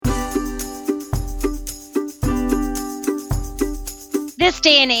this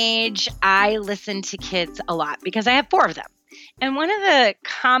day and age, I listen to kids a lot because I have 4 of them. And one of the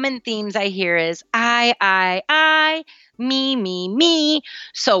common themes I hear is I, me.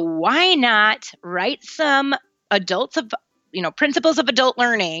 So why not write some principles of adult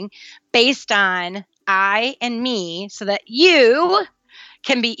learning based on I and me so that you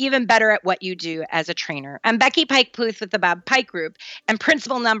can be even better at what you do as a trainer. I'm Becky Pike-Pluth with the Bob Pike Group, and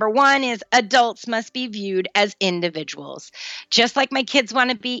principle number 1 is adults must be viewed as individuals. Just like my kids want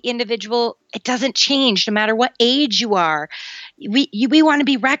to be individual, it doesn't change no matter what age you are. We want to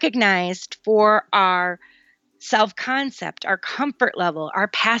be recognized for our self-concept, our comfort level, our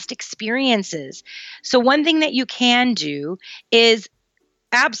past experiences. So one thing that you can do is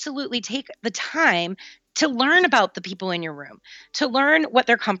absolutely take the time to learn about the people in your room, to learn what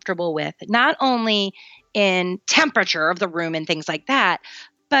they're comfortable with, not only in temperature of the room and things like that,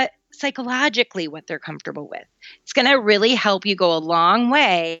 but psychologically what they're comfortable with. It's going to really help you go a long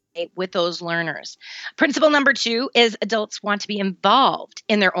way with those learners. Principle number 2 is adults want to be involved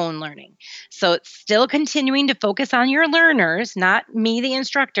in their own learning. So it's still continuing to focus on your learners, not me, the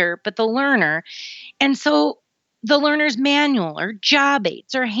instructor, but the learner. And so the learner's manual or job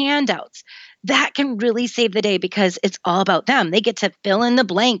aids or handouts, that can really save the day because it's all about them. They get to fill in the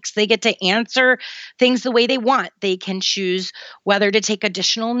blanks. They get to answer things the way they want. They can choose whether to take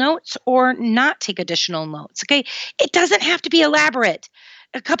additional notes or not take additional notes. Okay. It doesn't have to be elaborate.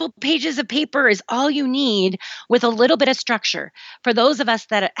 A couple pages of paper is all you need with a little bit of structure. For those of us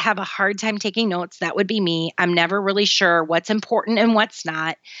that have a hard time taking notes, that would be me. I'm never really sure what's important and what's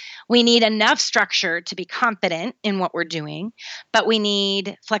not. We need enough structure to be confident in what we're doing, but we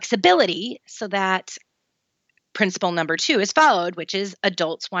need flexibility so that principle number 2 is followed, which is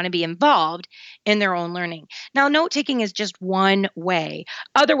adults want to be involved in their own learning. Now, note taking is just one way.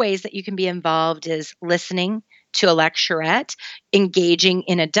 Other ways that you can be involved is listening to a lecturette, engaging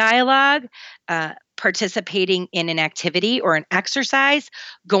in a dialogue, participating in an activity or an exercise,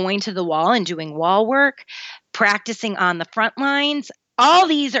 going to the wall and doing wall work, practicing on the front lines. All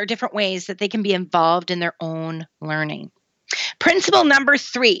these are different ways that they can be involved in their own learning. Principle number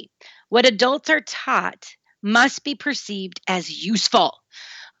 3, what adults are taught must be perceived as useful.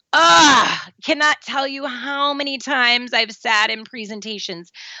 Cannot tell you how many times I've sat in presentations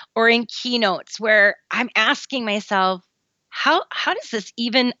or in keynotes where I'm asking myself, how does this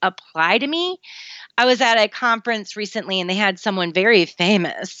even apply to me? I was at a conference recently and they had someone very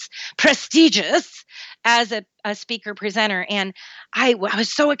famous, prestigious as a speaker presenter. And I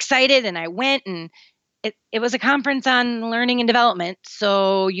was so excited and I went, and it was a conference on learning and development.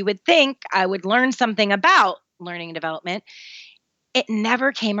 So you would think I would learn something about learning and development. It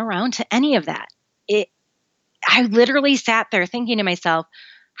never came around to any of that. I literally sat there thinking to myself,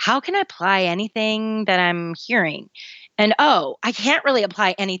 how can I apply anything that I'm hearing? And I can't really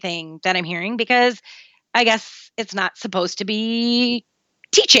apply anything that I'm hearing because I guess it's not supposed to be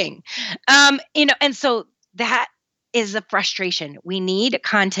teaching. And so that is a frustration. We need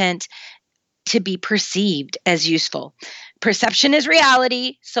content to be perceived as useful. Perception is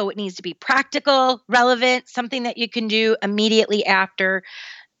reality, so it needs to be practical, relevant, something that you can do immediately after.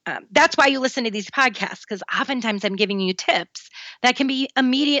 That's why you listen to these podcasts, because oftentimes I'm giving you tips that can be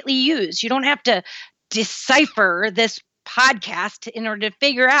immediately used. You don't have to decipher this podcast in order to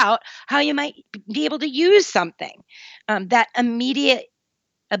figure out how you might be able to use something. That immediate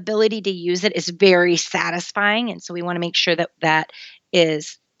ability to use it is very satisfying, and so we want to make sure that that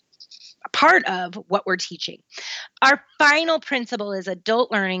is a part of what we're teaching. Our final principle is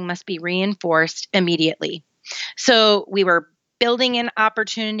adult learning must be reinforced immediately. So we were building in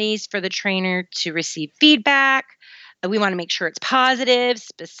opportunities for the trainer to receive feedback. We want to make sure it's positive,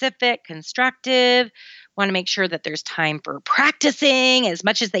 specific, constructive. Want to make sure that there's time for practicing as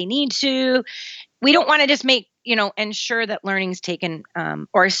much as they need to. We don't want to just ensure that learning's taken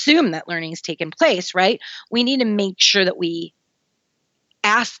or assume that learning's taken place, right? We need to make sure that we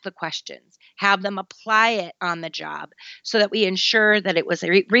ask the questions, have them apply it on the job so that we ensure that it was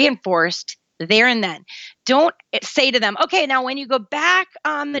reinforced there and then. Don't say to them, okay, now when you go back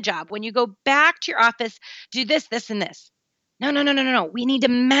on the job, when you go back to your office, do this, this, and this. No. We need to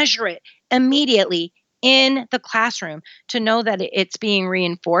measure it immediately in the classroom to know that it's being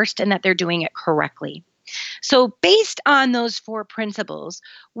reinforced and that they're doing it correctly. So based on those 4 principles,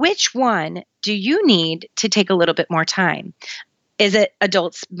 which one do you need to take a little bit more time? Is it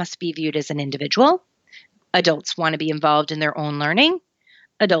adults must be viewed as an individual? Adults want to be involved in their own learning?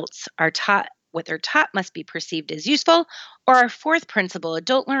 Adults are taught what they're taught must be perceived as useful? Or our 4th principle,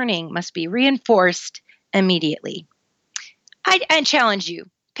 adult learning must be reinforced immediately. I challenge you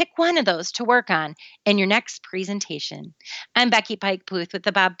Pick one of those to work on in your next presentation. I'm Becky Pike Booth with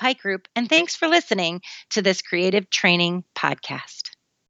the Bob Pike Group, and thanks for listening to this creative training podcast.